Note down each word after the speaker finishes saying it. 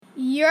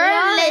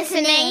You're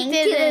listening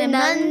to the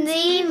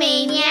Munzie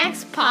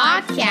Maniacs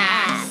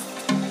podcast.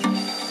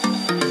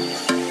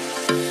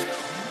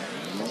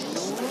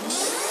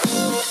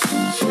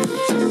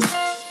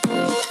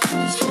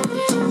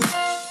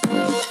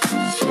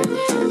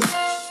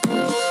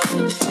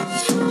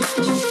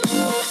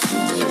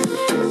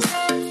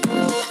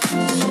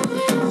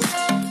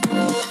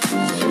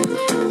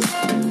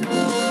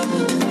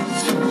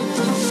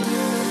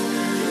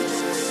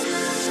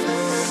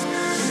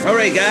 All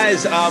right,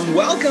 guys,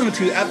 welcome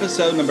to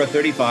episode number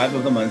 35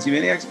 of the Munzie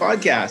Maniacs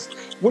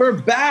podcast. We're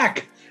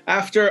back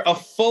after a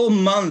full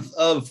month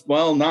of,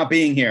 not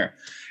being here.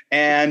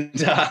 And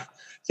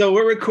so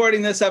we're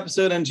recording this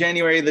episode on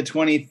January the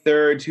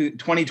 23rd,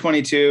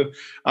 2022.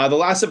 The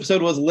last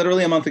episode was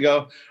literally a month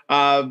ago.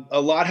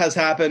 A lot has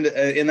happened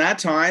in that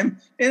time.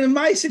 And in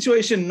my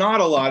situation,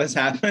 not a lot has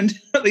happened,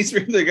 at least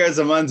with regards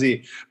to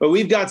Munzie. But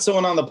we've got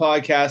someone on the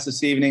podcast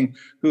this evening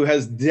who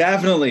has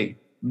definitely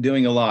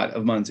doing a lot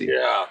of Munzie.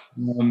 Yeah.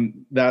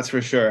 That's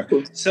for sure.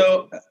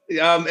 So,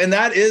 and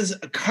that is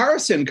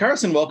Carson.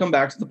 Carson, welcome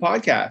back to the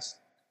podcast.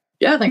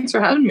 Yeah, thanks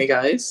for having me,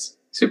 guys.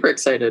 Super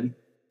excited.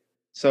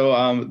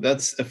 So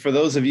that's for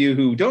those of you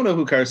who don't know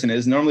who Carson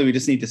is. Normally, we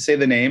just need to say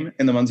the name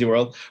in the Munzie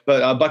world.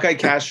 But Buckeye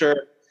Casher,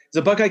 is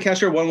it Buckeye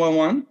Casher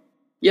 111?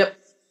 Yep.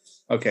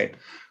 Okay,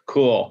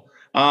 cool.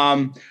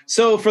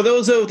 So for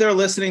those out there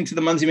listening to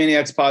the Munzie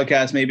Maniacs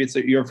podcast, maybe it's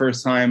your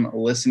first time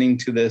listening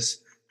to this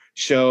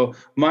show.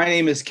 My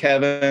name is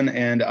Kevin,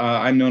 and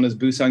I'm known as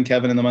Busan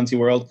Kevin in the Munzie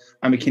world.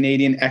 I'm a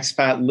Canadian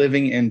expat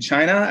living in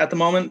China at the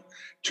moment,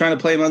 trying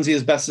to play Munzie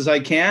as best as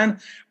I can.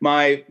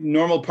 My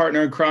normal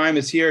partner in crime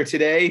is here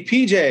today,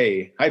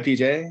 PJ. Hi,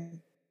 PJ.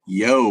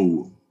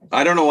 Yo.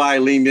 I don't know why I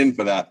leaned in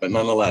for that, but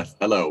nonetheless,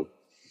 hello.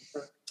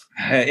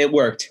 It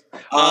worked.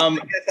 I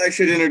guess I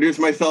should introduce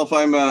myself.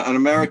 I'm an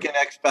American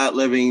expat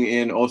living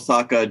in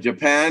Osaka,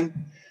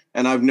 Japan,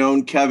 and I've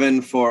known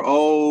Kevin for,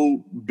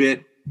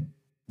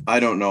 I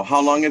don't know.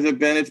 How long has it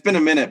been? It's been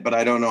a minute, but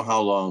I don't know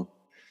how long.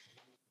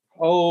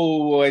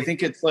 I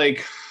think it's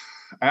like,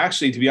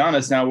 actually, to be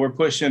honest, now we're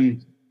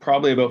pushing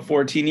probably about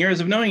 14 years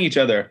of knowing each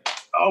other.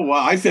 Oh, wow.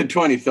 I said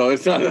 20, so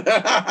it's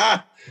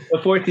not.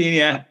 14,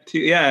 yeah.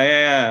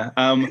 Yeah.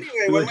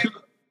 Anyway,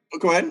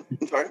 go ahead.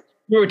 I'm sorry.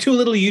 We were two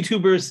little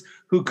YouTubers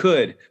who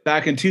could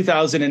back in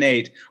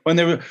 2008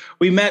 when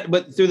we met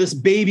through this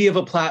baby of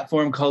a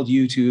platform called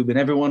YouTube, and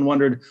everyone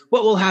wondered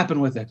what will happen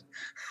with it.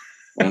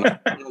 And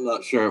I'm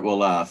not sure it will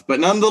last,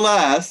 but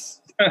nonetheless,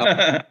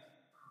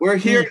 we're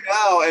here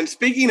now. And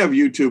speaking of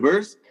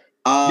YouTubers,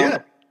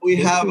 we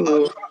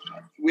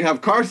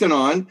have Carson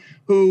on,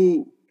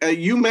 who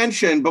you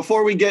mentioned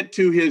before we get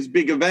to his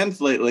big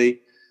events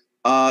lately.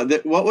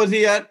 That what was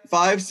he at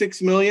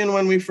 5-6 million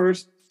when we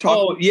first talked?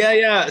 Oh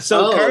yeah.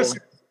 So Carson.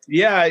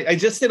 Yeah, I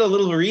just did a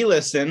little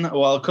re-listen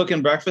while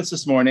cooking breakfast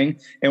this morning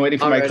and waiting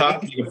for my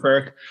coffee to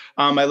perk.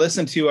 I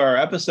listened to our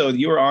episode.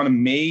 You were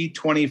on May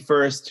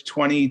 21st,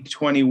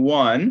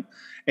 2021,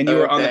 and you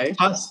were on the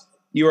cusp.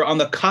 You were on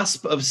the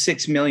cusp of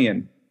 6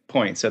 million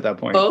points at that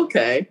point.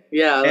 Okay,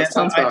 yeah, that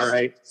sounds about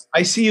right.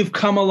 I see you've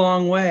come a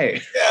long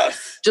way.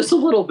 Yes, just a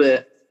little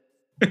bit.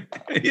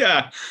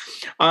 Yeah.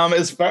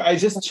 I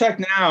just checked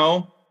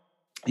now.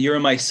 You're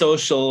in my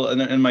social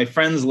and my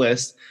friends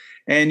list,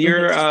 and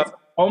you're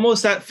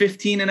almost at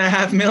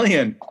 15.5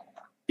 million.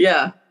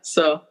 Yeah,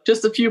 so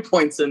just a few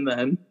points in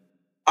then.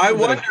 I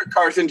wonder,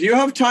 Carson, do you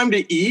have time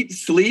to eat,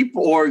 sleep,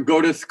 or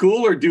go to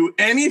school, or do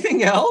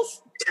anything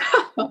else?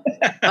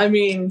 I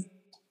mean,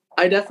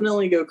 I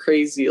definitely go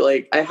crazy.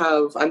 Like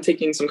I'm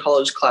taking some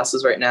college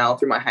classes right now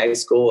through my high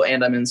school,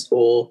 and I'm in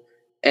school,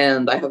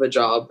 and I have a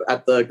job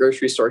at the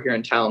grocery store here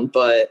in town,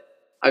 but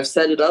I've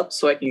set it up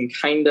so I can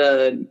kind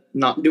of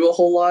not do a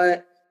whole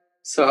lot.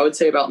 So I would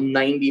say about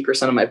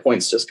 90% of my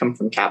points just come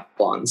from cap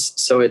bonds.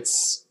 So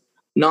it's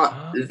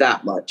not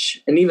that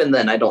much. And even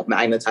then, I don't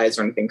magnetize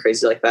or anything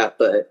crazy like that.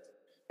 But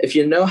if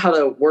you know how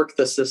to work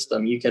the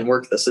system, you can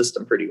work the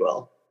system pretty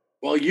well.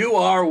 Well, you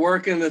are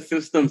working the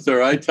system,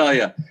 sir. I tell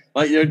you,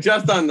 like you're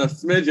just on the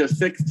smidge of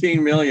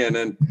 16 million.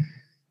 And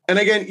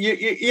again,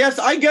 yes,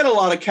 I get a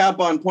lot of cap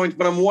bond points,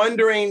 but I'm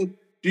wondering,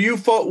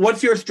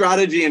 what's your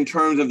strategy in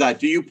terms of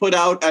that? Do you put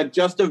out at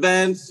just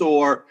events,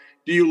 or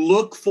do you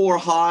look for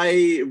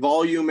high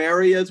volume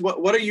areas?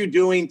 What are you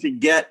doing to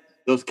get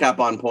those cap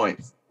on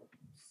points?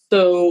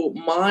 So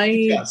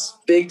my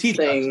big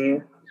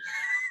thing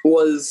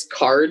was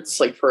cards,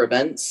 like for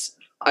events.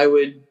 I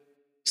would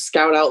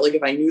scout out, like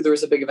if I knew there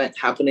was a big event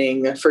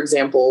happening. For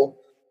example,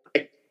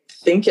 I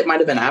think it might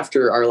have been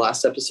after our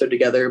last episode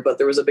together, but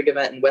there was a big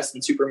event in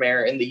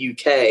Weston-super-Mare in the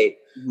UK.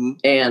 Mm-hmm.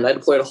 And I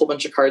deployed a whole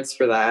bunch of cards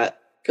for that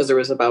because there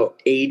was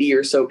about 80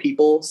 or so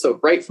people.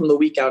 So right from the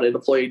week out, I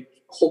deployed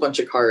whole bunch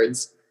of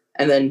cards,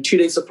 and then 2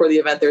 days before the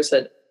event they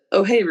said,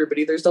 oh hey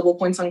everybody, there's double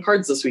points on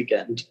cards this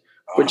weekend.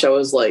 Which I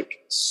was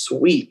like,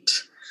 sweet.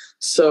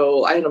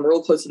 So I had them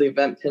real close to the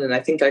event pin, and I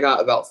think I got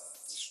about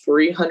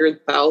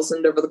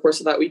 300,000 over the course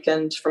of that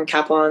weekend from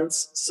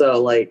cap-ons. So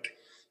like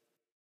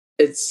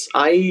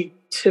I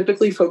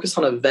typically focus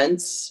on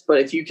events, but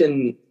if you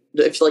can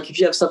if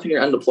you have stuff in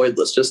your undeployed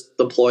list, just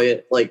deploy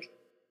it. Like,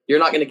 you're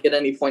not going to get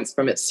any points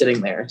from it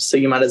sitting there, so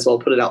you might as well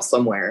put it out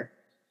somewhere.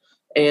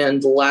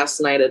 And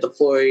last night I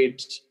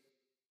deployed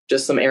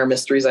just some air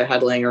mysteries I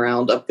had laying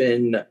around up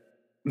in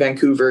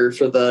Vancouver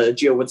for the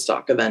Geo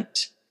Woodstock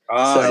event.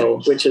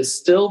 Which is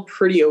still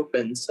pretty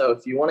open. So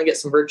if you want to get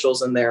some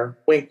virtuals in there,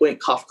 wink, wink,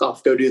 cough,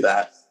 cough, go do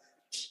that.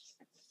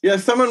 Yeah,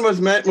 someone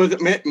was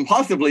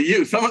possibly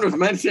you. Someone was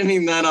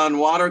mentioning that on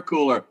Water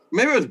Cooler.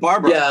 Maybe it was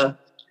Barbara. Yeah.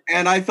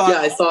 And I thought,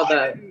 I saw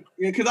that.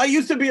 Because I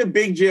used to be a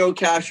big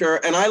geocacher,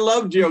 and I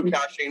love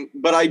geocaching,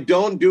 but I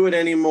don't do it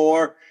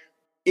anymore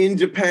in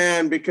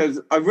Japan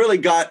because I've really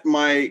got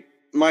my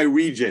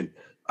region.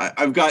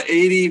 I've got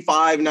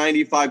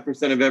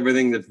 95% of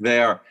everything that's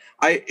there.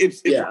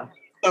 It's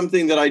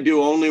something that I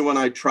do only when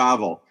I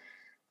travel.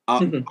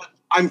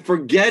 I'm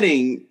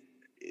forgetting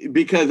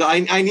because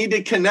I need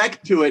to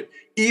connect to it,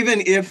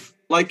 even if,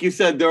 like you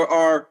said,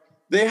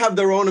 they have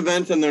their own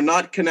events and they're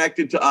not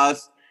connected to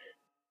us,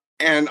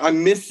 and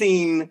I'm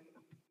missing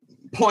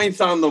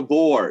points on the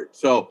board.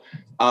 So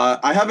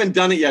I haven't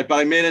done it yet, but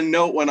I made a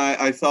note when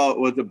I saw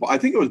it. I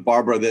think it was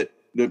Barbara that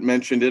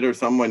mentioned it, or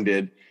someone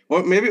did.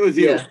 Well, maybe it was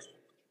you. Yeah.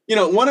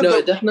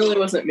 It definitely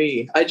wasn't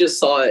me. I just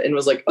saw it and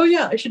was like, oh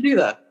yeah, I should do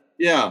that.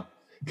 Yeah.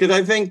 Because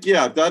I think,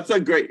 that's a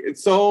great,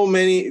 so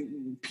many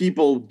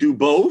people do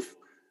both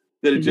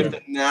that it's just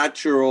a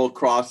natural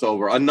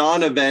crossover, a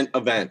non-event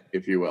event,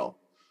 if you will.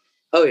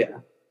 Oh, yeah.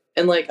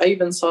 And like, I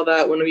even saw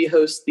that when we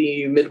host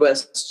the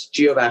Midwest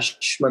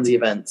GeoVash Muncie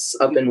events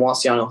up in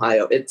Wasion,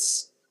 Ohio.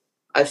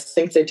 I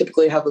think they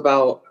typically have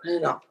about,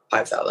 not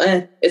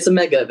 5,000. It's a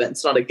mega event.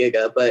 It's not a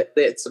giga, but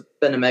it's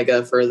been a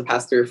mega for the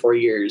past 3 or 4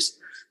 years.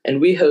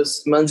 And we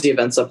host Muncie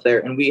events up there,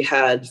 and we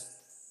had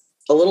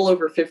a little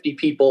over 50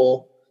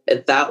 people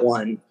at that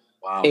one.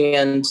 Wow.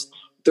 And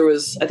there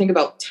was, I think,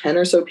 about 10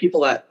 or so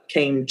people that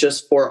came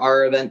just for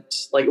our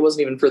event. Like, it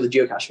wasn't even for the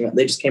geocaching event.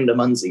 They just came to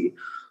Muncie.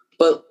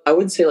 But I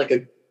would say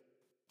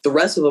the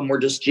rest of them were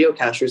just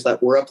geocachers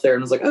that were up there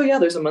and was like, oh yeah,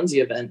 there's a Muncie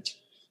event.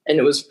 And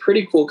it was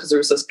pretty cool because there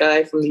was this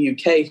guy from the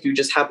UK who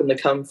just happened to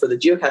come for the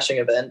geocaching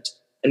event.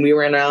 And we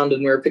ran around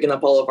and we were picking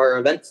up all of our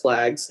event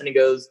flags. And he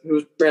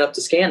ran up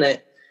to scan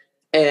it.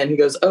 And he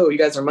goes, oh, you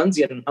guys are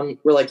Muncie. And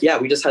we're like, yeah,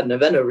 we just had an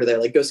event over there.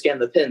 Like, go scan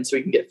the pin so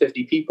we can get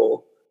 50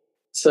 people.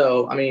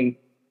 So, I mean,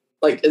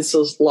 like, it's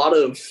a lot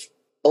of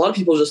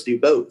people just do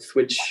both,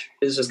 which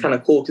is just kind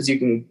of cool because you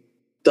can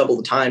double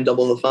the time,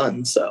 double the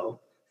fun. So,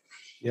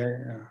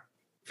 yeah,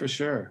 for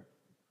sure.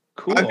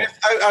 Cool.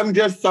 I'm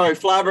just sorry,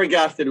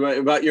 flabbergasted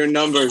about your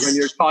numbers when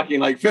you're talking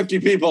like 50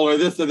 people or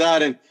this or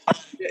that. And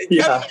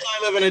I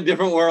live in a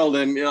different world,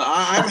 and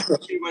I'm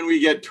happy when we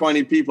get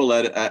 20 people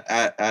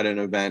at an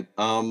event.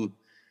 And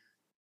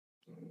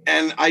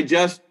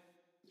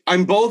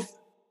I'm both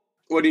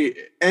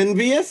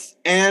envious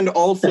and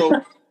also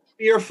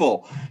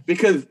fearful,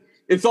 because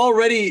it's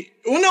already,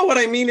 what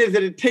I mean is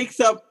that it takes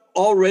up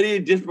already a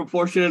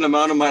disproportionate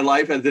amount of my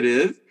life as it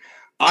is.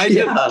 I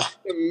just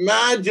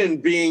imagine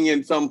being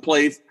in some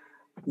place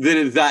that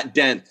is that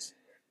dense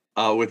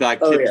with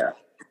activity. Oh, yeah.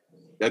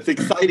 That's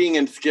exciting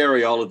and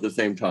scary all at the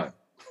same time.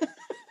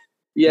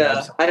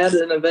 Yeah, I had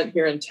an event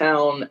here in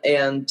town,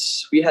 and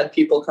we had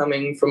people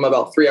coming from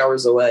about 3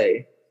 hours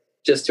away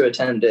just to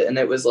attend it. And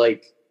it was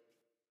like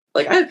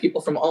I had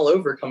people from all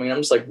over coming. I'm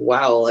just like,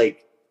 wow,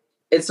 like,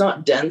 it's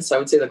not dense. I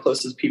would say the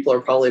closest people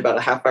are probably about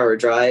a half-hour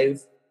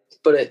drive,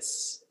 but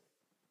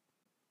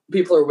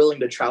people are willing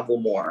to travel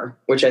more,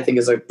 which I think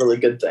is a really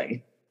good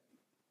thing.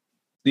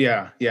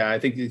 Yeah. I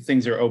think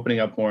things are opening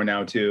up more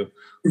now too,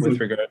 with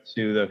regards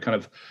to the kind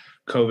of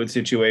COVID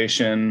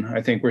situation.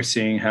 I think we're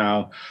seeing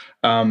how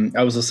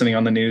I was listening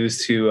on the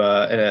news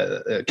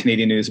to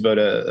Canadian news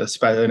about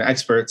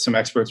some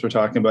experts were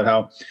talking about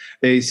how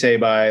they say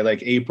by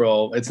like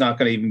April, it's not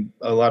going to even,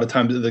 a lot of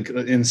times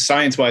in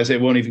science wise, they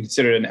won't even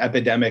consider it an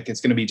epidemic.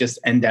 It's going to be just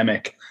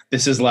endemic.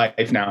 This is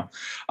life now.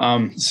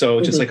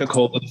 So just like a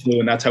cold or the flu,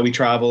 and that's how we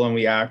travel and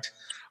we act.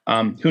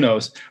 Who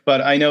knows?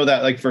 But I know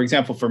that, like, for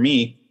example, for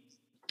me,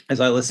 as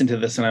I listen to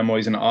this and I'm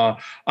always in awe,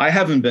 I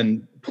haven't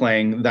been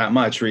playing that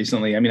much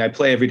recently. I mean, I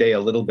play every day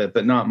a little bit,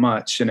 but not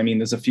much. And I mean,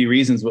 there's a few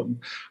reasons, but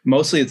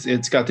mostly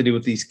it's got to do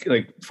with these,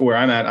 like, for where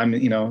I'm at,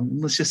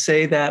 let's just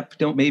say that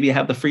don't maybe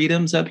have the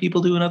freedoms that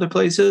people do in other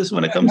places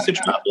when it comes to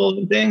travel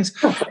and things.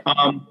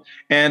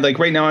 And like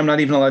right now, I'm not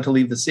even allowed to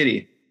leave the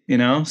city,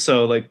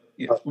 so like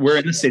we're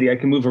in the city, I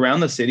can move around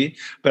the city,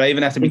 but I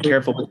even have to be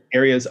careful with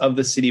areas of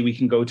the city we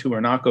can go to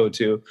or not go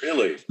to.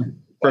 Really?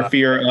 For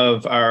fear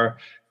of our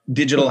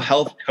digital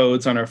health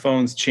codes on our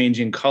phones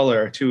changing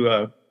color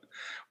to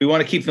we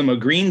want to keep them a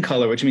green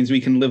color, which means we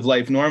can live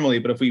life normally.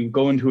 But if we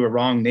go into a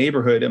wrong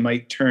neighborhood, it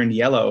might turn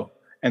yellow,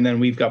 and then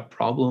we've got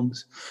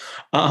problems.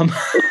 I'm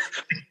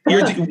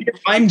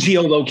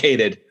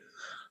geolocated.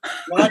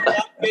 Not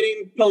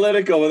getting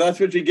political, but that's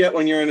what you get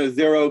when you're in a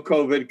zero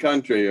COVID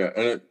country,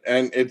 and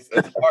it's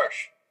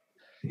harsh.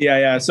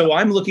 Yeah. So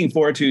I'm looking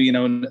forward to,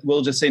 and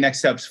we'll just say next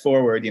steps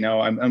forward.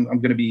 I'm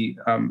going to be,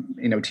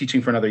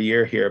 teaching for another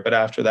year here, but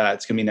after that,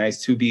 it's going to be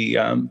nice to be,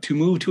 to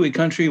move to a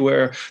country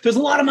where there's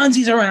a lot of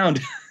Muncies around.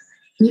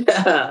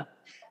 Yeah.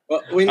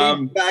 Well, we need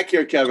you back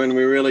here, Kevin.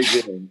 We really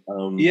do.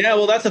 Yeah,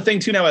 well, that's the thing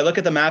too. Now I look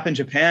at the map in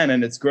Japan,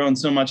 and it's grown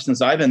so much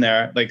since I've been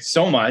there, like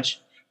so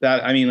much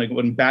that I mean, like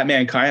when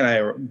Batman Kai and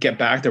I get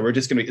back there,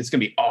 it's gonna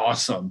be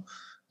awesome.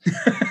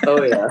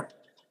 Oh yeah.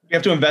 We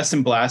have to invest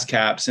in blast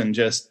caps and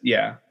just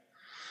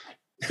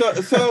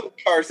So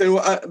Carson,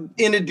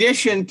 in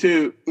addition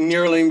to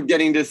nearly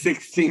getting to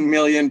 16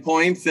 million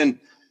points, and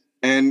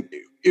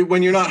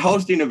when you're not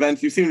hosting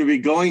events, you seem to be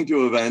going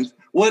to events.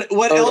 What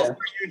else are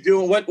you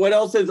doing? What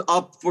else is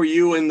up for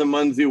you in the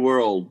Munzee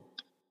world?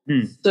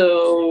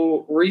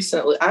 So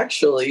recently,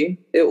 actually,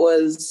 it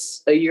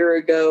was a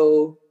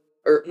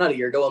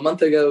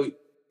month ago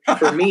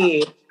for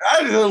me.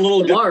 That is a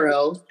little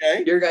tomorrow,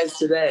 your guys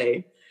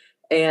today.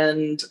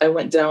 And I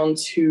went down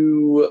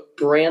to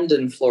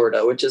Brandon,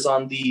 Florida, which is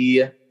on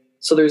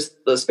there's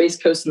the Space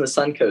Coast and the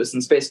Sun Coast,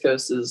 and Space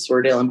Coast is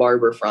where Dale and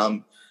Barb are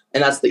from,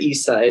 and that's the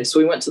east side. So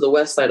we went to the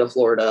west side of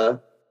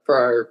Florida for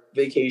our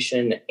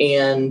vacation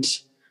and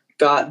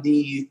got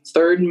the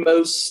third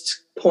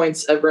most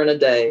points ever in a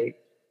day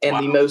and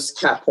the most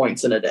cap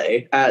points in a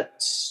day at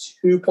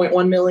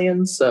 2.1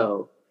 million.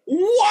 So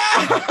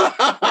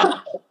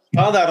wow.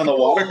 Saw that on the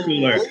water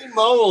cooler. Holy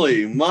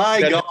moly, my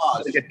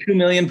gosh. Like a 2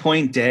 million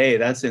point day.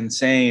 That's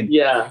insane.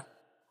 Yeah.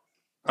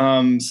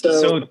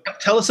 So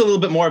tell us a little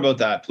bit more about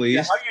that, please.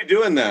 Yeah, how are you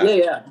doing that?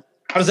 Yeah.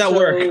 How does that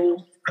work?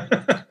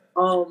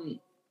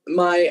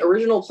 My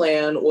original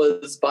plan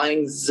was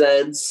buying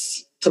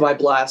Zeds to buy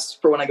Blast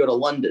for when I go to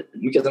London,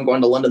 because I'm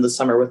going to London this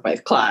summer with my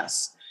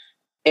class.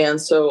 And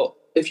so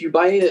if you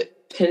buy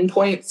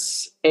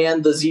Pinpoints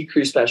and the Z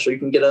Crew special, you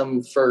can get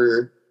them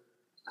for,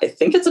 I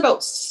think it's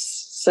about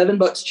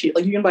 $7 cheap.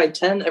 Like you can buy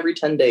 10 every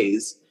 10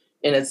 days,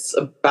 and it's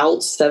about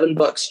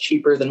 $7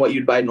 cheaper than what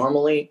you'd buy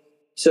normally.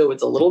 So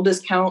it's a little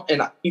discount,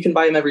 and you can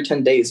buy them every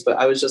 10 days. But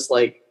I was just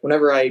like,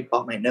 whenever I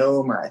bought my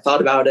gnome or I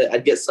thought about it,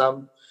 I'd get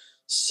some.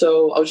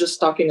 So I was just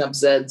stocking up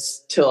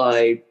Zeds till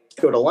I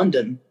go to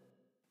London.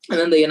 And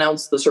then they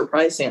announced the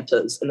surprise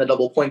Santas and the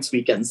double points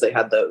weekends. They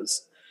had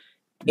those.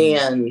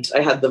 And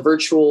I had the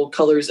virtual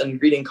colors and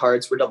greeting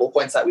cards for double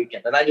points that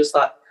weekend. And I just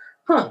thought,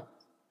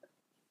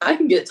 I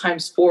can get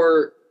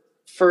 ×4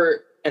 for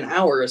an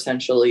hour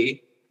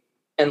essentially.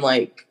 And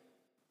like,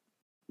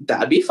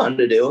 that'd be fun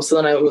to do. So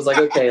then I was like,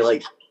 okay,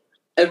 like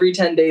every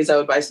 10 days I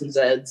would buy some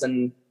Zeds,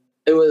 and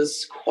it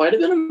was quite a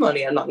bit of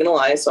money. I'm not going to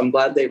lie. So I'm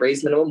glad they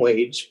raised minimum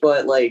wage,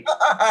 but like,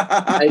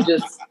 I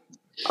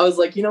was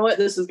like, you know what,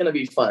 this is going to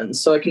be fun.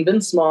 So I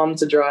convinced Mom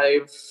to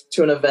drive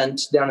to an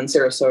event down in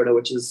Sarasota,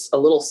 which is a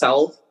little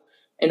south.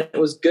 And it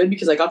was good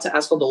because I got to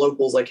ask all the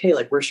locals, like, hey,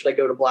 like, where should I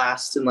go to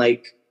Blast? And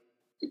like,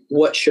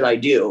 what should I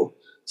do?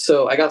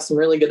 So I got some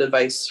really good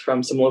advice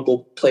from some local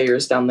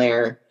players down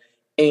there.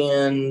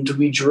 And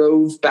we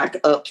drove back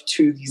up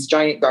to these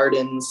giant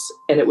gardens,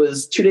 and it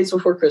was 2 days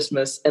before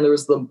Christmas, and there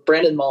was the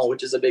Brandon Mall,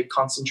 which is a big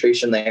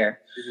concentration there.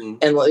 Mm-hmm.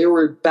 And they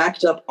were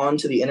backed up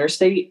onto the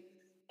interstate,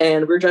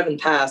 and we were driving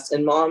past,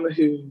 and Mom,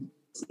 who's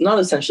not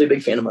essentially a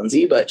big fan of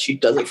Munzee, but she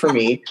does it for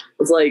me,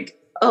 was like,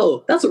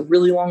 oh, that's a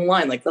really long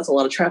line. Like, that's a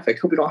lot of traffic.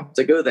 Hope we don't have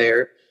to go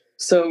there.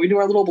 So we do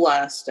our little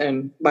blast,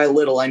 and by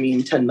little, I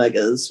mean 10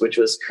 megas, which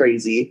was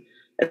crazy.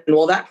 And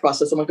while that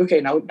process, I'm like, okay,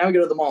 now we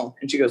go to the mall.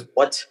 And she goes,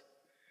 what?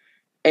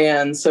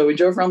 And so we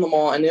drove around the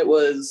mall, and it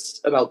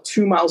was about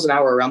 2 miles an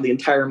hour around the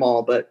entire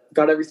mall, but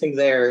got everything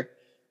there.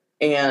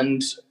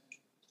 And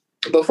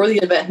before the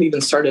event had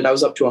even started, I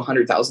was up to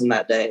 100,000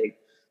 that day. Wow.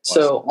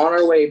 So on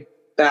our way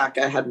back,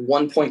 I had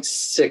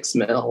 1.6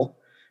 mil.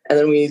 And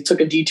then we took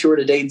a detour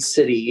to Dade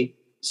City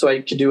so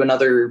I could do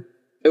another.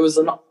 It was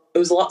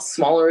a lot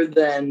smaller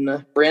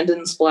than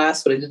Brandon's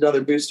blast, but I did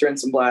another booster and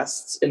some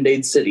blasts in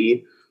Dade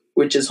City,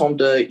 which is home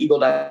to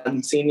Eagle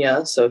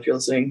Dancina. So if you're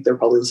listening, they're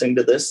probably listening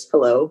to this.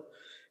 Hello.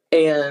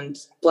 And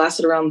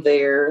blasted around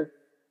there,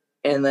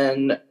 and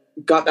then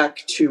got back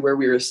to where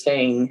we were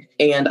staying.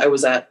 And I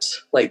was at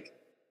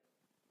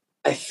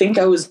I think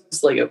I was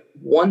like at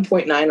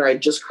 1.9, or I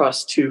just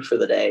crossed 2 for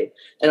the day.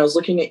 And I was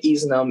looking at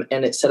Easnum,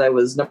 and it said I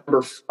would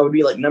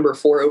be like number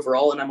 4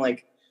 overall. And I'm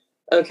like,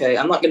 okay,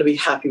 I'm not going to be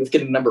happy with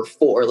getting number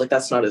 4. Like,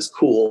 that's not as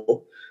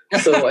cool.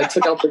 So I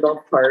took out the golf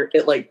cart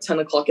at like 10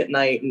 o'clock at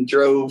night and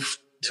drove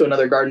to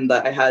another garden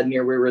that I had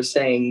near where we were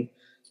staying,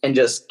 and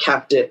just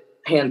capped it,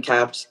 hand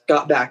capped,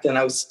 got back, and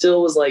I was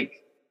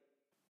like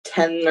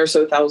 10 or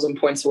so thousand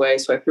points away.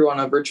 So I threw on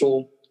a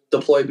virtual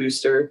deploy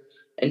booster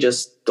and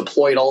just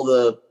deployed all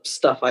the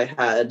stuff I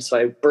had. So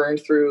I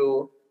burned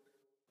through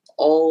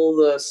all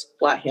the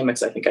splat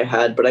hammocks I think I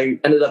had, but I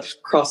ended up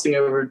crossing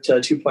over to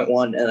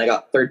 2.1, and I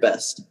got third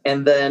best.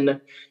 And then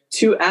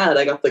to add,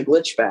 I got the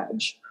glitch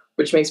badge,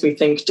 which makes me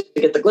think to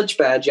get the glitch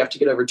badge, you have to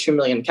get over 2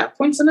 million cap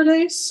points in a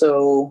day.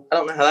 So I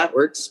don't know how that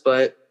works,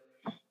 but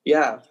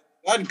yeah.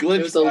 That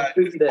glitch is quite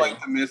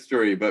the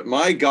mystery, but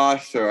my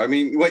gosh, sir. I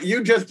mean, what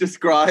you just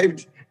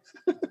described.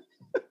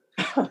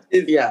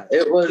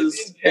 It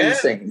was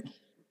insane.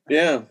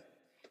 Yeah.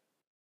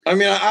 I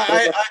mean,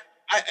 I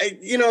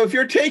if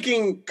you're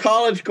taking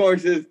college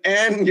courses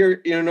and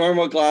your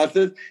normal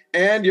classes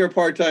and your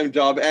part-time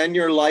job and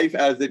your life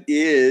as it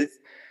is,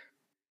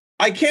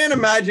 I can't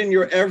imagine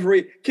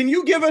can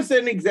you give us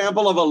an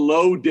example of a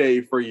low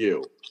day for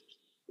you?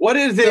 What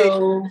is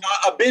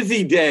a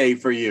busy day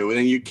for you?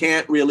 And you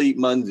can't really eat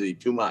Munzie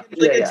too much.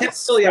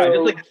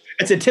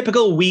 It's a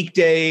typical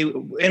weekday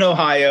in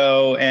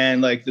Ohio,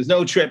 and like there's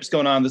no trips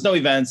going on, there's no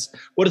events.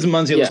 What does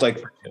Munzie look like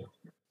for you?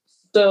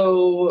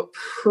 So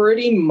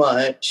pretty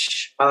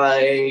much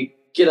I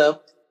get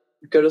up,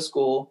 go to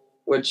school,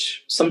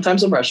 which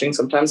sometimes I'm rushing,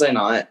 sometimes I'm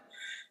not.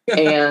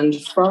 And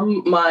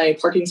from my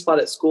parking spot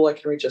at school, I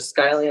can reach a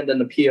Skyland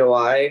and a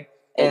POI.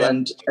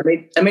 And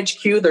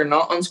MHQ, they're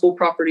not on school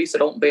property, so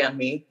don't ban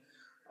me.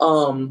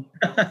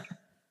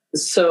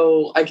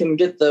 So I can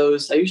get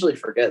those. I usually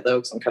forget, though,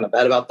 because I'm kind of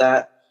bad about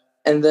that.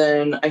 And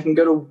then I can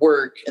go to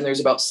work, and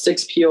there's about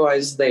 6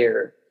 POIs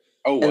there.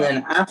 Oh, wow. And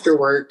then after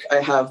work, I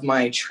have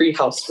my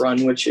treehouse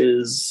run, which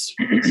is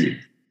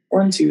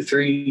 1, 2,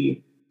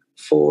 3,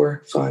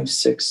 4, 5,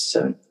 6,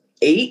 7,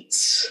 8.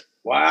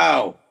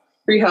 Wow.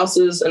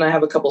 Treehouses, and I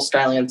have a couple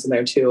Skylands in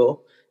there, too.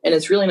 And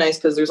it's really nice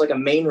because there's like a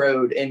main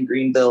road in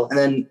Greenville, and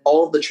then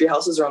all of the tree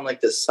houses are on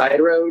like this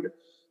side road.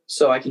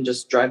 So I can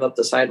just drive up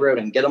the side road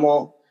and get them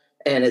all.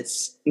 And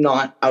it's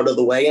not out of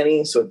the way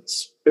any. So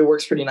it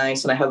works pretty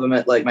nice. And I have them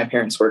at like my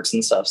parents' works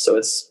and stuff. So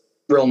it's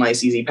real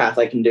nice, easy path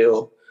I can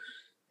do.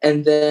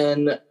 And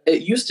then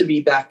it used to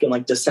be back in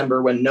like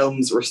December when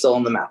gnomes were still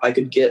on the map. I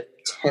could get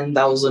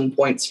 10,000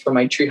 points for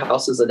my tree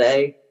houses a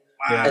day.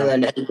 Wow. And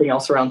then anything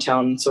else around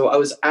town. So I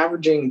was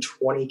averaging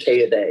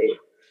 20K a day.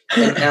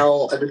 And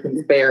now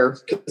everything's bare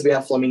because we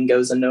have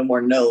flamingos and no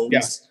more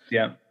gnomes.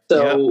 Yeah.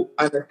 So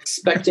I'm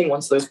expecting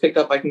once those pick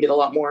up, I can get a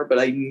lot more, but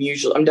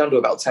I'm down to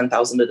about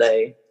 10,000 a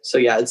day. So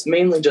yeah, it's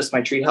mainly just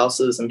my tree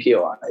houses and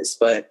POIs,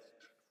 but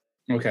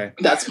okay,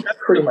 that's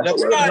pretty much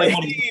like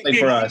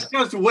for us.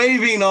 Just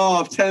waving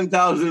off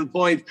 10,000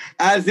 points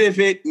as if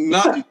it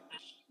not.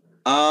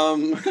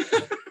 Oh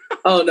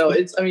no,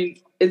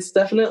 it's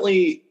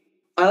definitely.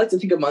 I like to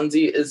think of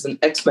Munzie as an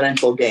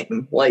exponential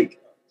game. Like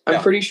I'm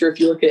pretty sure if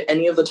you look at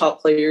any of the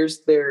top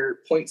players, their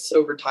points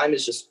over time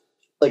is just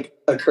like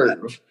a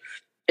curve.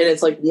 And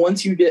it's like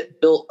once you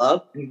get built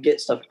up and get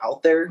stuff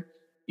out there,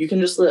 you can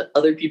just let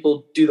other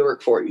people do the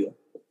work for you.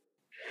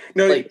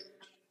 No,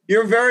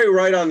 you're very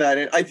right on that.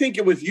 And I think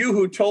it was you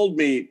who told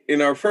me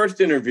in our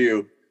first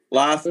interview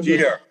last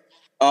year,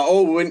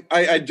 when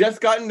I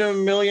just gotten to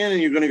 1 million,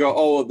 and you're going to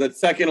go, the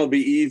second will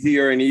be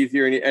easier and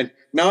easier. And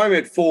now I'm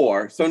at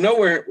 4. So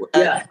nowhere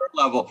at your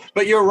level.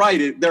 But you're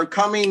right. They're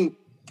coming.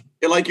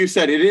 Like you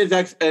said, it is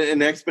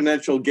an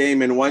exponential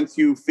game, and once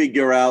you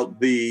figure out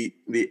the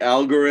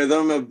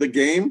algorithm of the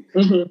game,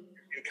 you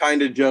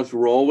kind of just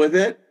roll with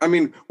it. I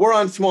mean, we're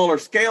on smaller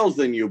scales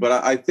than you,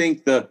 but I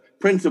think the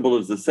principle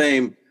is the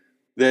same.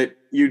 That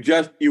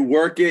you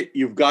work it,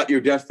 you've got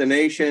your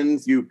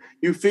destinations, you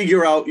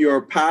figure out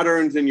your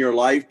patterns in your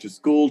life, to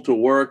school, to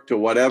work, to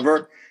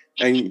whatever,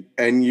 and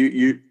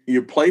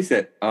you place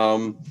it.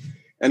 And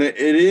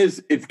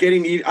it's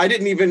getting. I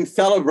didn't even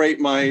celebrate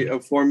my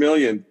 4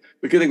 million.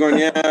 Because they're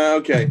going,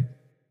 okay,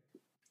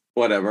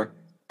 whatever.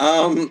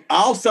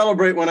 I'll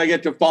celebrate when I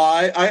get to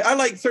 5. I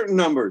like certain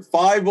numbers.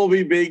 5 will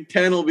be big,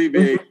 10 will be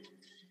big,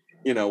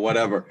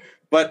 whatever.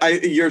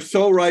 But you're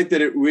so right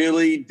that it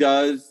really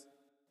does.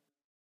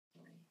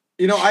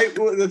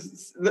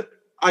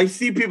 I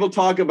see people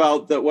talk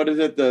about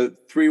the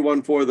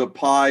 314, the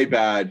pie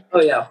badge.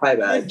 Oh yeah, pie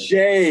badge.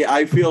 Jay,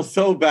 I feel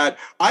so bad.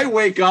 I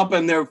wake up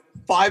and they're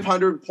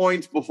 500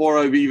 points before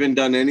I've even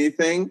done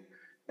anything.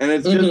 And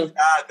it's just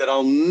sad that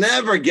I'll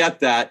never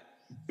get that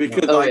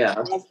because I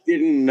just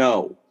didn't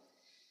know.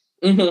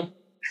 Yeah.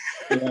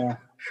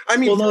 I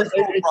mean,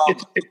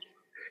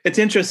 it's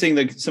interesting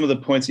that some of the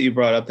points that you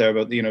brought up there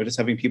about just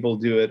having people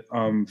do it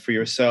for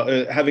yourself,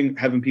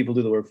 having people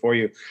do the work for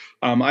you.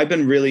 I've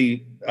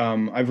really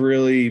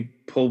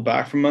pulled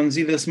back from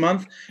Munzie this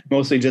month,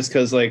 mostly just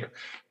because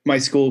my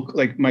school,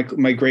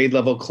 my grade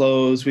level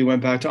closed. We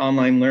went back to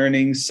online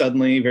learning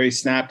suddenly, very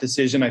snap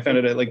decision. I found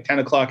it at 10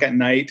 o'clock at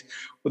night.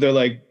 Where they're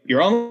like,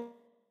 you're online.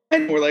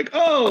 We're like,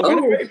 we're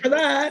gonna wait for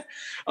that.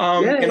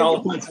 And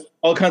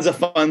all kinds of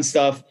fun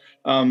stuff.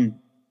 Life's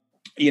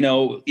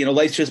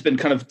just been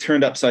kind of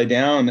turned upside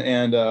down,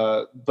 and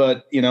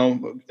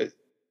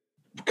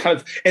kind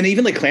of, and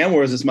even Clan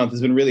Wars this month has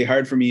been really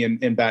hard for me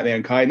in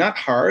Batman Kai. Not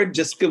hard,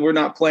 just because we're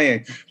not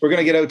playing. We're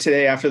gonna get out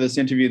today after this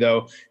interview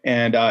though,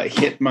 and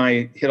hit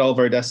all of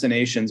our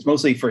destinations,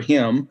 mostly for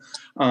him.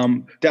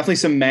 Definitely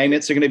some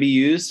magnets are going to be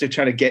used to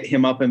try to get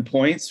him up in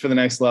points for the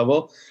next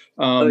level.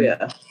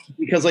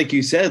 Because like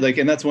you said,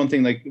 and that's one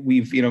thing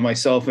we've,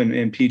 myself and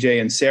PJ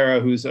and Sarah,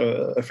 who's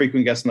a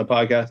frequent guest on the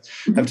podcast,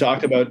 have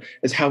talked about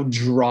is how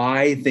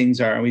dry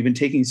things are. And we've been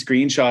taking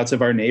screenshots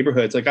of our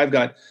neighborhoods. I've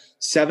got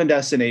 7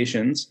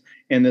 destinations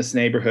in this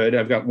neighborhood.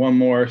 I've got 1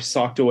 more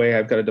socked away.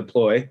 I've got to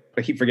deploy.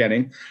 I keep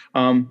forgetting.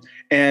 And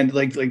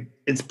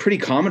it's pretty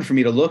common for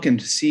me to look and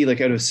to see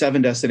out of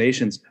 7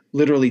 destinations,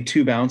 literally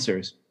 2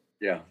 bouncers.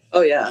 Yeah.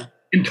 Oh yeah.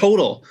 In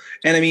total.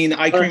 And I mean,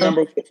 I can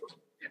remember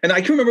And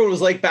I can remember what it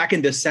was like back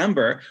in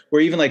December,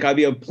 where even like I'd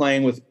be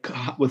playing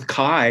with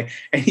Kai,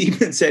 and he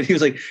even said, he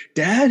was like,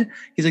 Dad,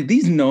 he's like,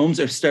 these gnomes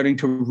are starting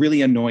to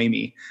really annoy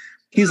me.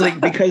 He's like,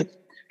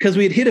 because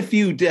we had hit a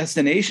few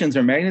destinations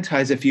or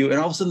magnetized a few, and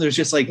all of a sudden there's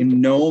just like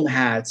gnome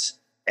hats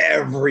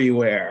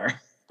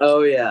everywhere.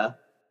 Oh yeah.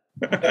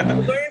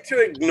 I'm learning to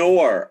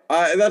ignore.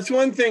 That's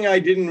one thing I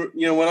didn't,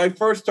 when I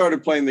first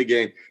started playing the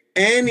game,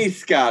 any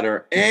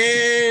scatter,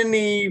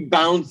 any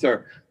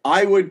bouncer,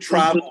 I would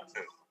travel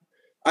to.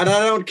 And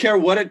I don't care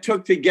what it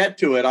took to get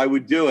to it, I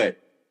would do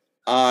it.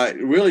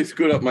 It really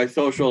screwed up my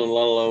social and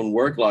let alone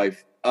work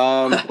life.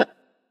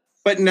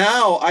 But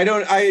now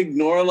I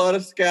ignore a lot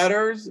of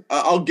scatters.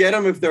 I'll get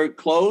them if they're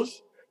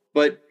close.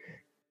 But,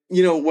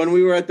 when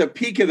we were at the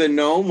peak of the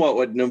gnome,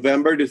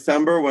 November,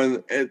 December,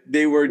 when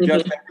they were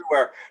just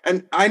everywhere.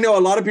 And I know a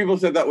lot of people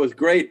said that was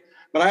great,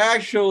 but I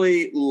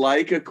actually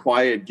like a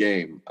quiet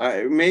game.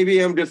 Maybe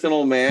I'm just an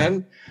old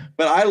man,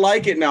 but I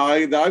like it now.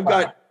 I've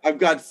got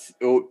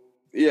the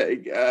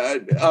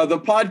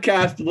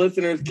podcast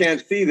listeners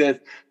can't see this,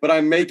 but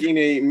I'm making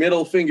a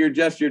middle finger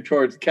gesture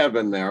towards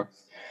Kevin there.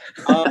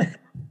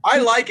 I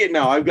like it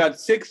now. I've got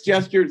 6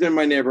 gestures in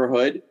my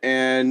neighborhood,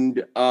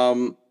 and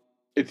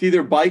it's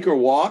either bike or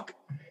walk.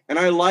 And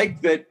I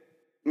like that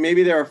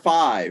maybe there are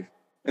 5,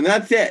 and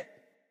that's it.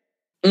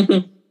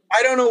 Mm-hmm.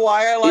 I don't know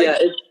why I like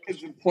it,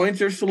 because the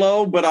points are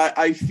slow, but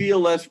I feel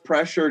less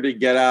pressure to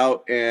get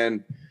out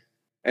and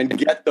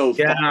get those.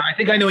 Yeah, I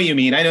think I know what you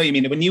mean.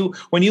 When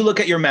you look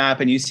at your map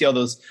and you see all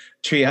those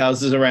tree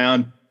houses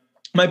around,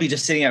 I might be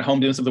just sitting at home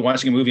doing something,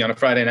 watching a movie on a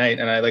Friday night,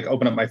 and I like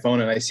open up my phone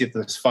and I see if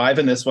there's 5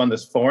 in this one,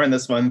 there's 4 in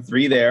this one,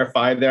 3 there,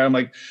 5 there. I'm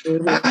like,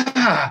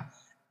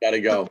 gotta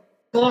go.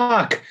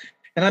 Block,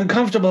 and I'm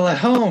comfortable at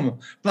home,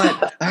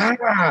 but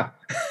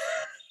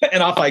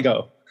and off I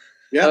go.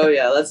 Yeah. Oh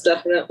yeah, that's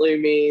definitely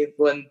me.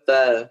 When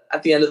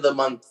at the end of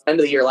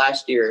the year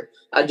last year,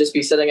 I'd just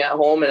be sitting at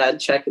home and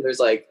I'd check and there's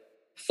like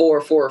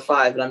 4 or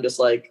 5, and I'm just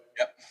like,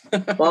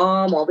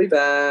 Mom, I'll be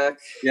back.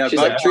 Yeah, she's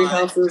like, tree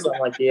houses.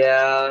 I'm like,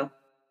 yeah.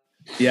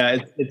 Yeah,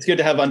 it's good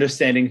to have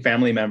understanding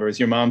family members.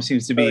 Your mom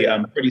seems to be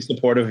pretty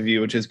supportive of you,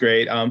 which is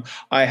great.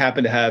 I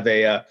happen to have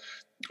a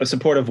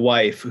supportive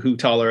wife who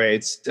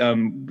tolerates.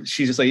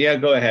 She's just like, yeah,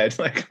 go ahead,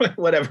 like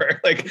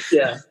whatever. Like,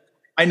 yeah,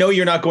 I know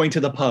you're not going to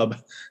the pub.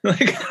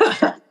 Like,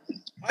 yeah,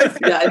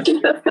 I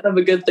think that's kind of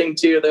a good thing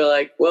too. They're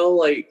like, well,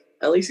 like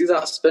at least he's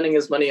not spending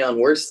his money on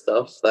worse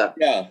stuff that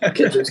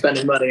kids are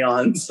spending money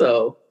on.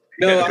 So.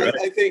 No,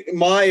 I think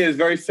Mai is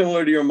very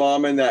similar to your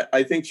mom in that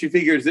I think she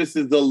figures this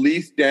is the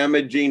least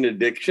damaging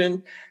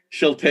addiction.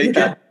 She'll take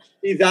it.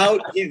 He's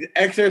out, he's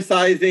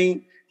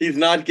exercising, he's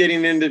not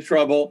getting into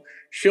trouble.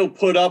 She'll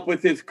put up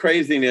with his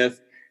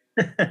craziness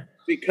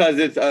because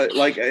it's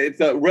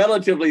a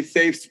relatively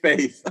safe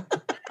space.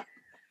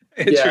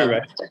 It's true,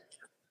 right?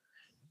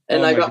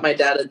 And I got my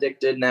dad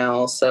addicted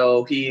now,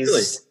 so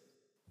he's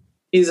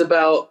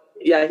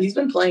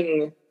been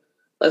playing.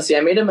 Let's see,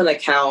 I made him an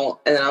account,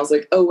 and then I was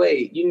like, oh,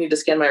 wait, you need to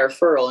scan my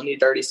referral, and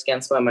he'd already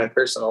scanned some of my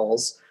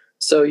personals.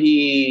 So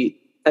I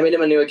made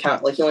him a new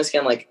account. Like, he only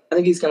scanned I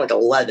think he scanned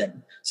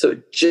 11. So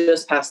it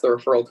just passed the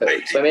referral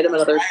code. So I made him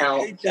another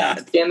account,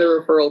 scanned the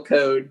referral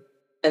code,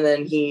 and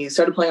then he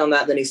started playing on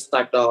that, then he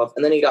slacked off,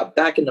 and then he got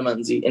back into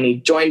Munzie, and he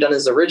joined on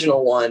his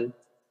original one,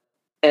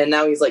 and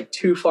now he's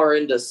too far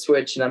into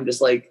Switch, and I'm just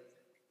like,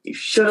 you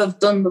should have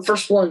done the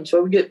first one so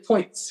I would get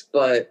points,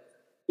 but...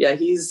 Yeah,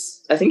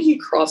 I think he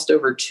crossed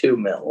over 2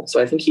 mil.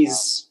 So I think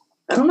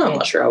I don't know, I'm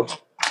not sure how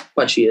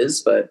much he is,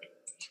 but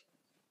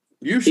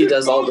he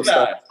does all the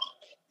stuff.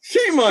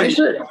 Shame on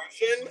you.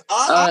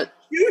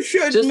 You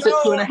should just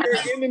know your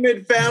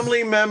intimate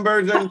family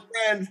members and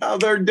friends, how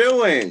they're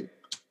doing.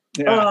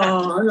 Yeah.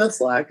 Oh, I'm a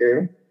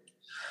slacker.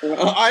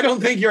 I don't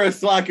think you're a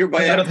slacker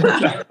by any means.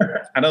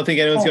 I don't think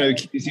anyone's going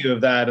to accuse you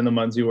of that in the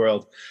Munzie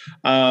world.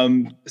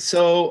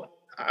 So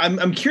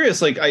I'm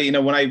curious,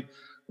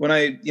 when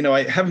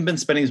I haven't been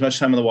spending as much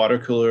time on the water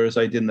cooler as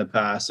I did in the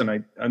past,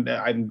 and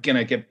I'm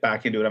gonna get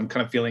back into it. I'm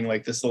kind of feeling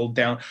like this little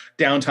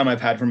downtime I've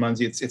had from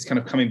Munzie. It's kind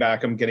of coming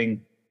back. I'm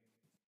getting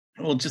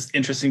just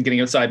interested in getting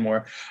outside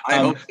more. I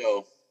hope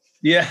so.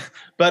 Yeah,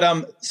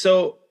 but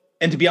so,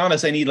 and to be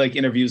honest, I need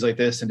interviews like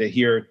this and to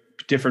hear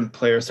different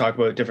players talk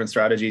about different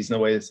strategies and the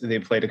ways they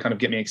play to kind of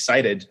get me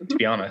excited. To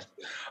be honest,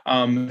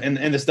 and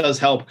this does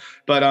help,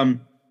 but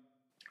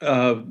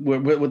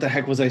what the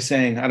heck was I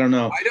saying? I don't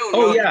know. I don't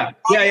know. Oh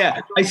yeah.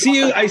 I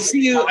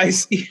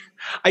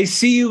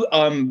see you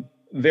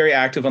very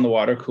active on the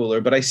water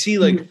cooler, but I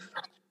see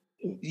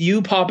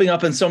you popping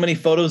up in so many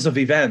photos of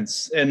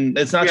events, and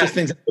it's not just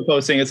things that you're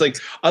posting. It's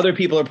other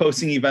people are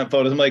posting event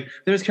photos. I'm like,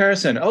 there's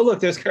Carson. Oh look,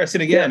 there's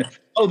Carson again. Yeah.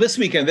 Oh, this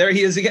weekend there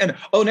he is again.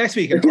 Oh, next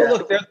weekend. Oh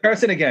look, there's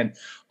Carson again.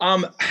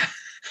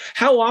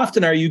 How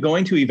often are you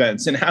going to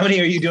events, and how many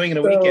are you doing in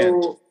a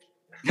weekend?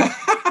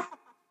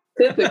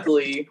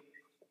 Typically,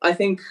 I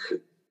think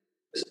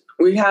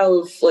we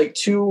have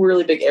 2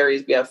 really big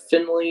areas. We have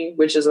Findlay,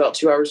 which is about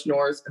 2 hours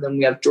north, and then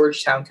we have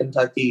Georgetown,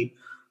 Kentucky,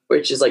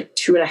 which is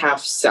 2.5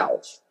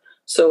 south.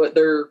 So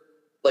they're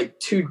like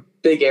 2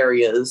 big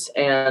areas,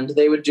 and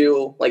they would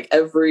do like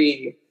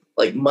every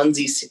like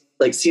Munsey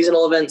like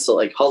seasonal events, so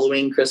like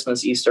Halloween,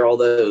 Christmas, Easter, all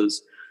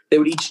those. They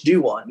would each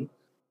do one.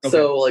 Okay.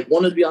 So like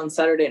one would be on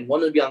Saturday and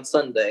one would be on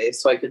Sunday,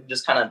 so I could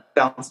just kind of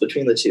bounce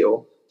between the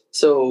two.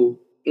 So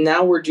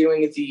now we're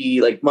doing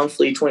the like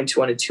monthly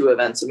 22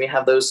 events, and we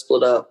have those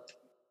split up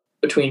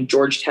between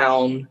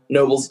Georgetown,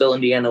 Noblesville,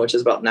 Indiana, which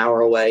is about an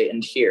hour away,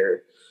 and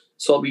here.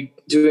 So I'll be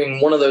doing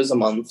one of those a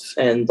month,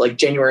 and like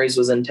January's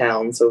was in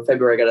town, so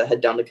February I got to head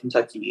down to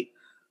Kentucky.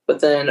 But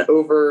then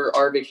over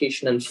our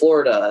vacation in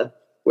Florida,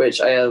 which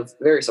I have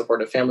very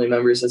supportive family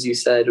members, as you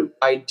said,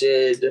 I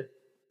did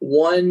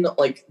one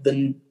like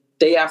the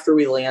day after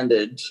we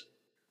landed.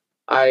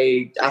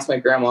 I asked my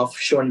grandma if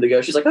she wanted to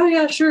go. She's like, oh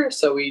yeah, sure.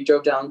 So we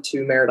drove down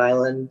to Merritt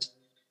Island,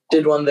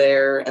 did one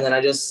there, and then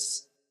that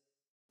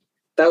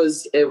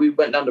was it. We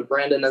went down to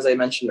Brandon, as I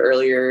mentioned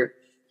earlier.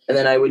 And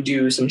then I would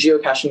do some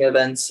geocaching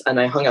events, and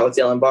I hung out with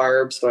Dale and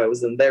Barb, so I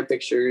was in their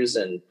pictures.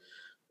 And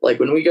like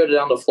when we go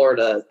down to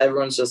Florida,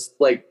 everyone's just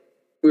like,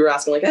 we were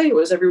asking like, hey,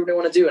 what does everybody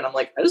want to do? And I'm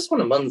like, I just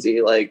want a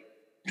Munsey. Like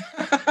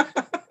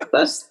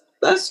that's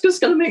just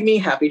gonna make me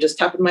happy, just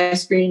tapping my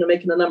screen and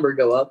making the number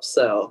go up.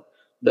 So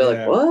they're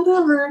like,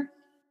 whatever.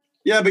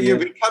 Yeah, but you're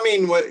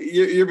becoming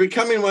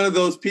one of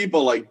those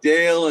people like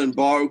Dale and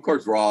Barb, of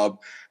course,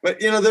 Rob. But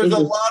there's a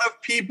lot of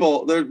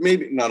people. There's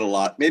maybe not a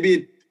lot,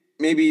 maybe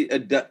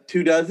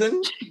 2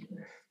 dozen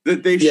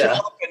that they show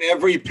up in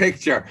every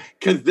picture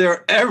because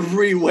they're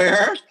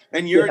everywhere,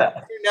 and you're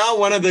now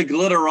one of the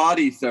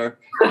glitterati, sir.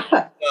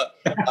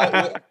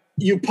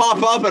 You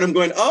pop up and I'm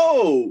going,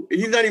 oh,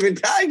 he's not even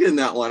tagged in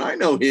that one. I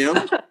know him.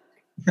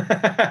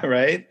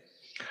 Right.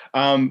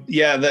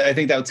 I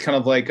think that's kind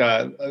of like,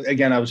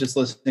 again, I was just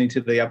listening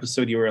to the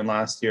episode you were in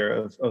last year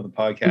of the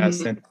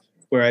podcast, and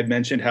where I'd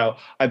mentioned how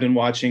I've been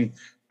watching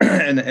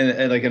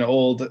and like an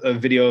old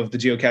video of the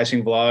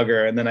geocaching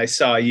vlogger, and then I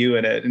saw you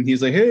in it, and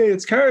he's like, hey,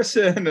 it's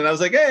Carson, and I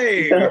was like,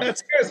 hey,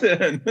 that's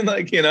Carson. And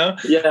like,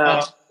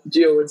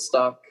 Geo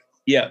Woodstock.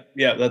 Yeah,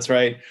 that's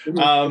right.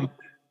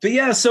 But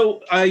yeah,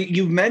 so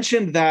you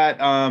mentioned that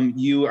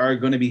you are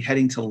going to be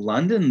heading to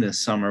London this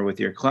summer with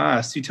your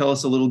class. Can you tell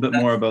us a little bit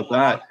more about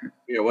that?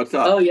 Yeah, what's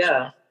up? Oh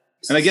yeah.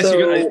 And I guess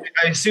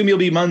I assume you'll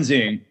be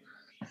Munseying.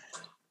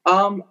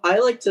 I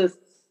like to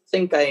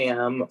think I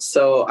am.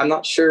 So I'm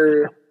not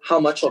sure how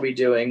much I'll be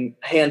doing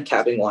hand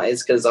capping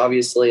wise, because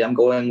obviously I'm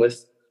going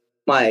with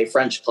my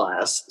French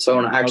class. So I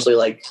want to actually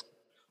like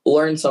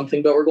learn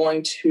something, but we're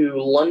going to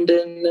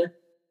London,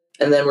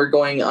 and then we're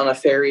going on a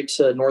ferry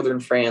to northern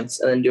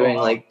France, and then doing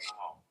like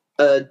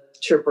a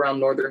trip around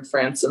northern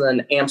France, and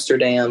then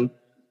Amsterdam,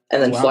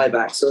 and then fly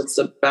back. So it's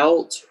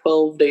about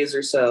 12 days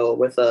or so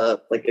with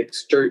a like an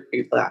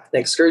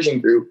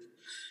excursion group.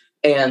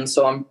 And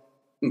so I'm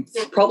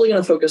probably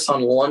going to focus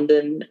on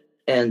London,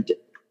 and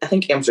I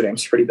think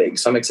Amsterdam's pretty big,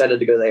 so I'm excited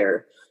to go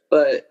there.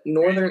 But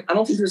northern, I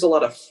don't think there's a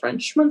lot of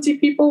French Munsey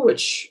people,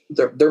 which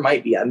there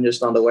might be. I'm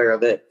just not aware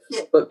of it.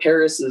 But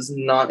Paris is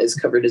not as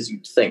covered as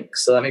you'd think,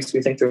 so that makes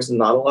me think there's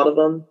not a lot of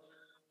them.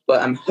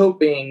 But I'm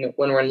hoping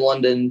when we're in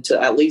London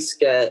to at least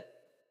get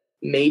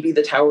maybe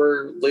the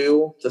Tower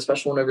Loo, the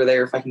special one over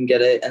there, if I can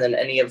get it, and then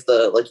any of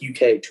the like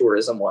UK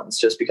tourism ones,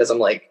 just because I'm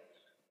like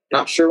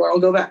not sure where I'll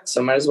go back,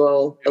 so I might as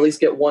well at least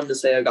get one to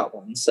say I got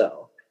one.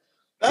 So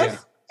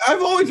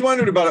I've always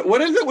wondered about it.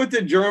 What is it with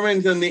the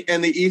Germans and the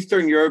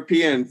Eastern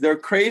Europeans? They're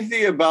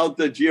crazy about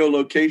the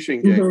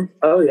geolocation game.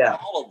 Oh yeah,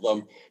 all of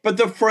them. But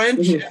the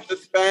French and the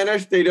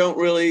Spanish, they don't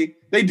really.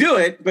 They do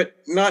it, but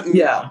not.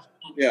 Yeah.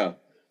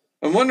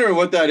 I'm wondering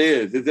what that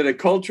is. Is it a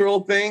cultural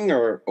thing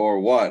or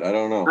what? I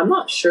don't know. I'm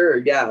not sure.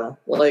 Yeah,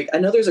 like I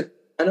know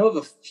of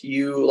a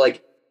few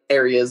like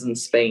areas in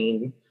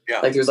Spain. Yeah.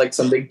 Like there's like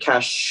some big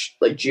cache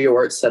like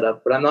GeoArt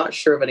setup, but I'm not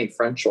sure of any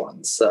French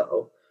ones.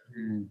 So.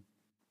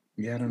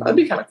 Yeah, I don't know. That'd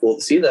be kind of cool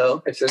to see,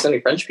 though. If there's any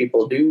French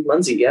people, do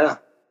Munsey. Yeah,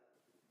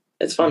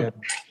 it's fun. Yeah.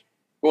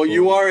 Well,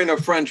 you are in a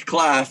French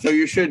class, so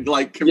you should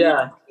like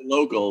communicate with the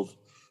locals.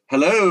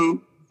 Hello,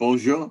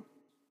 bonjour.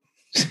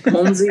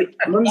 Munsey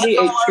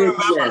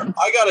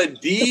I got a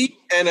D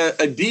and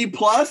a D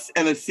plus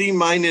and a C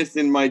minus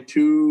in my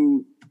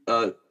 2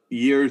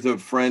 years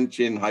of French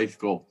in high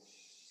school.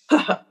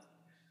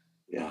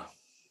 Yeah,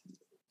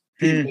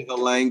 it's a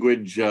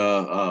language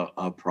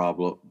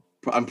problem.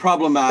 I'm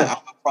a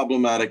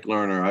problematic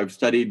learner. I've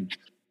studied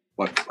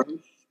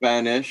French,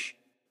 Spanish,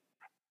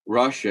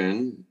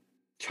 Russian,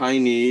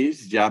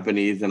 Chinese,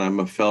 Japanese, and I'm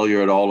a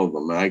failure at all of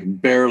them. I can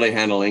barely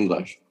handle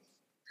English.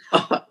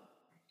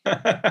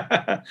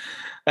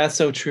 That's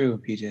so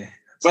true, PJ.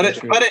 From a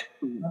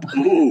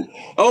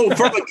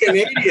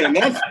Canadian,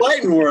 that's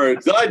fighting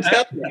words. I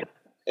tell you.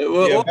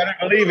 You better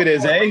believe it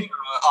is, eh?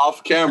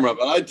 Off camera,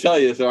 but I tell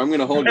you, so I'm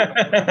going to hold you.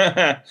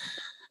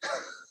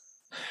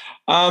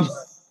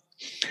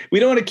 We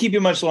don't want to keep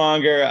you much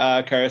longer,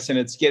 Carson.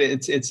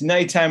 It's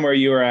nighttime where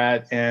you are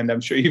at, and I'm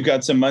sure you've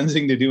got some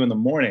Munseying to do in the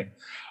morning.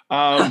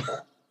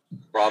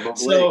 Probably.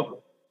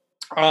 So,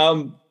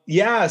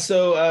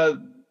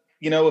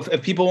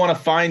 if people want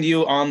to find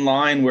you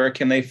online, where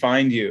can they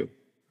find you?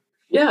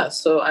 Yeah,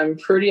 so I'm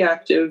pretty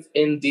active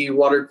in the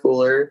water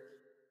cooler,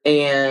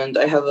 and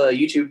I have a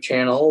YouTube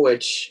channel,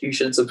 which you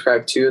should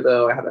subscribe to,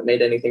 though I haven't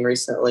made anything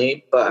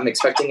recently, but I'm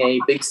expecting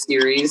a big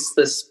series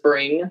this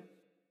spring.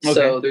 Okay.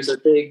 So there's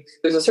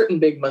a certain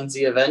big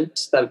Munzie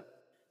event that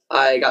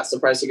I got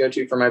surprised to go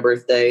to for my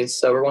birthday.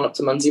 So we're going up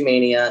to Munzie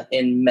Mania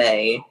in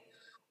May.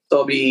 So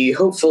I'll be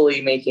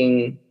hopefully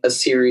making a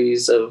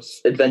series of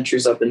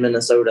adventures up in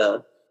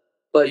Minnesota.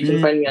 But you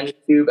can find me on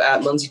YouTube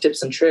at Munzie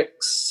Tips and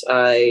Tricks.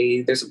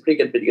 There's some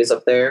pretty good videos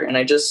up there, and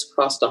I just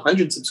crossed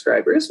 100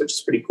 subscribers, which is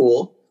pretty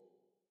cool.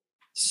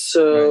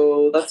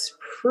 So that's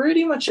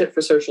pretty much it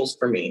for socials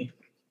for me.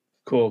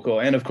 Cool.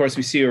 And of course,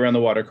 we see you around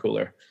the water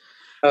cooler.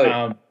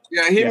 Oh,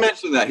 he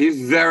mentioned that.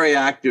 He's very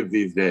active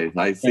these days.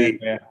 I see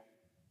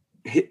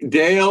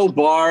Dale,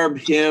 Barb,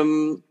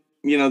 him.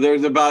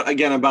 There's about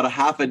a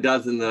half a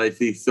dozen that I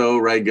see so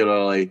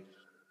regularly.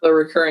 The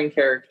recurring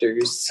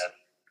characters.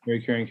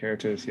 Recurring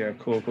characters. Yeah,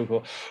 cool.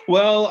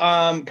 Well,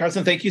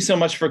 Carson, thank you so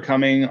much for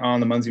coming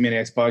on the Munzie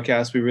Maniacs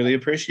podcast. We really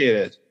appreciate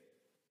it.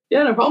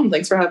 Yeah, no problem.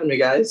 Thanks for having me,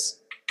 guys.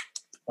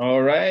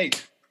 All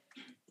right.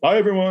 Bye,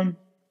 everyone.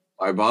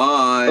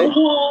 Bye-bye.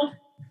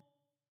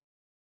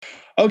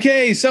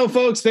 Okay, so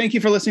folks, thank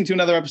you for listening to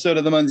another episode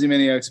of the Munzie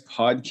Maniacs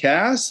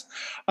podcast.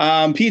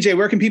 PJ,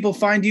 where can people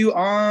find you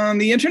on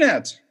the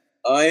internet?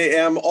 I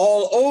am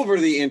all over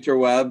the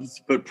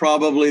interwebs, but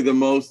probably the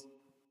most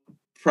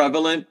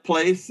prevalent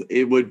place,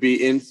 it would be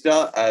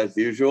Insta, as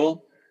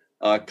usual.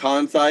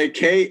 Kansai,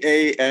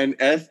 KANSAI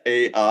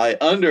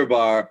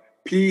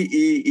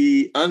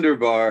 _PEE_JAY.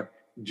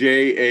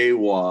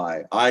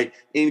 I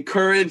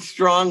encourage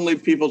strongly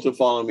people to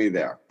follow me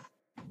there.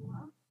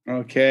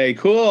 Okay,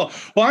 cool.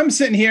 Well, I'm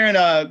sitting here, and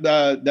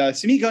the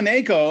Simiko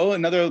Neko,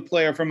 another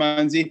player from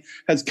Munzie,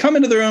 has come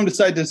into the room,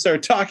 decided to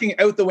start talking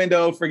out the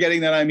window,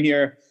 forgetting that I'm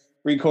here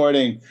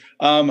recording.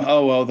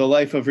 The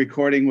life of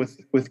recording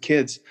with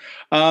kids.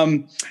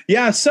 So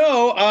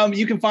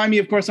you can find me,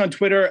 of course, on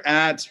Twitter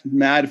at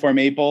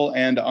MadForMaple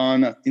and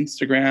on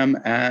Instagram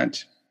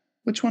at,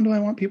 which one do I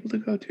want people to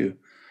go to?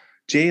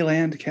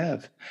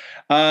 JLandKev.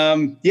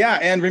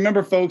 And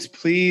remember, folks,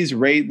 please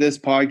rate this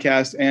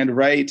podcast and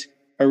write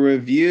a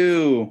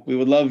review. We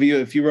would love you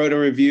if you wrote a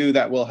review.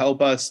 That will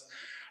help us,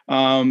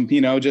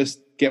 just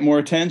get more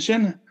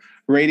attention.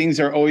 Ratings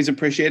are always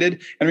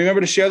appreciated. And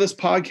remember to share this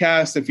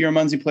podcast if you're a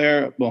Munzie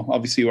player. Well,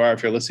 obviously you are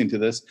if you're listening to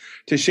this.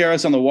 To share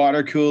us on the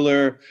water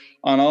cooler,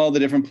 on all the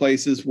different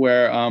places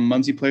where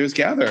Munzie players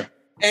gather.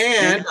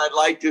 And I'd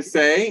like to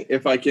say,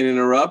 if I can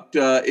interrupt,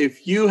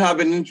 if you have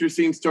an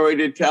interesting story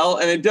to tell,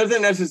 and it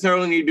doesn't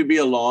necessarily need to be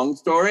a long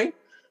story,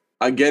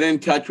 get in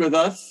touch with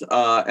us.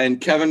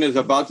 And Kevin is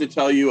about to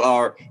tell you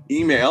our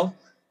email.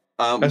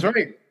 That's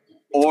right.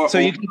 You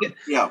can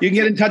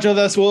get in touch with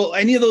us. Well,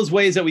 any of those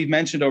ways that we've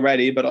mentioned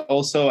already, but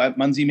also at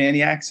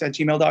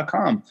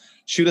munziemaniacs@gmail.com.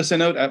 Shoot us a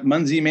note at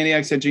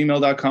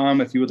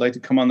munziemaniacs@gmail.com if you would like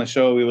to come on the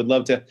show. We would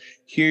love to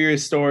hear your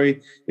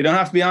story. You don't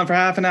have to be on for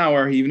half an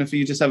hour, even if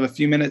you just have a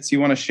few minutes you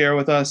want to share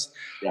with us.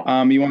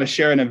 Yeah. You want to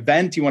share an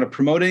event, you want to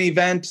promote an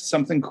event,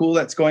 something cool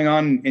that's going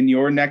on in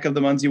your neck of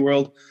the Munzie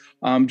world.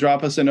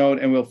 Drop us a note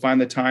and we'll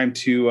find the time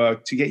to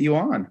get you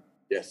on.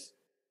 Yes.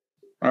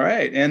 All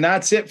right. And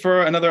that's it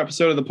for another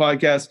episode of the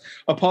podcast.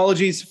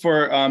 Apologies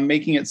for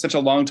making it such a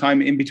long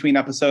time in between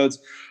episodes.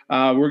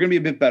 We're going to be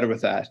a bit better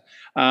with that.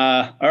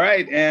 All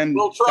right. And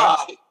we'll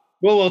try.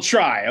 We'll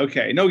try.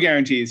 Okay. No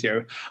guarantees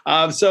here.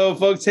 So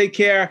folks, take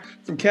care.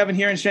 From Kevin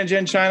here in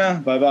Shenzhen,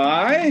 China.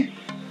 Bye-bye.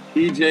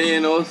 PJ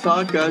in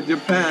Osaka,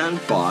 Japan.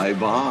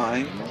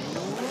 Bye-bye.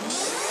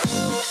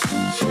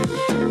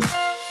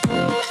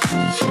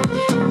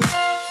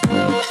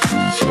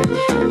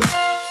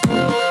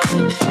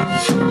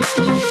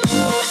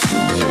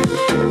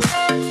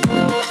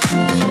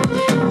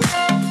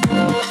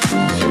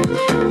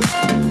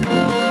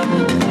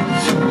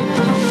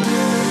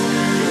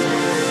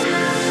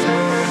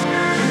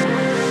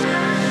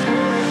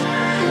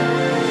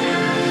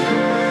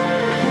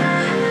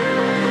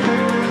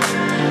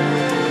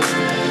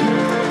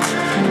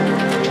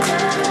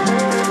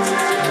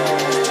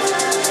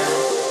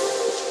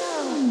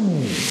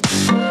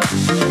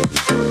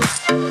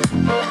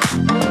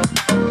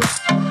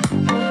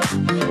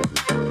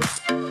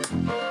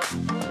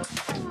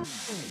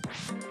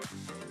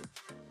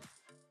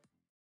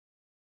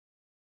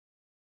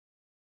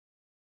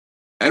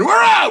 And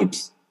we're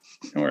out.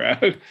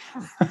 We're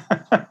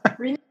out.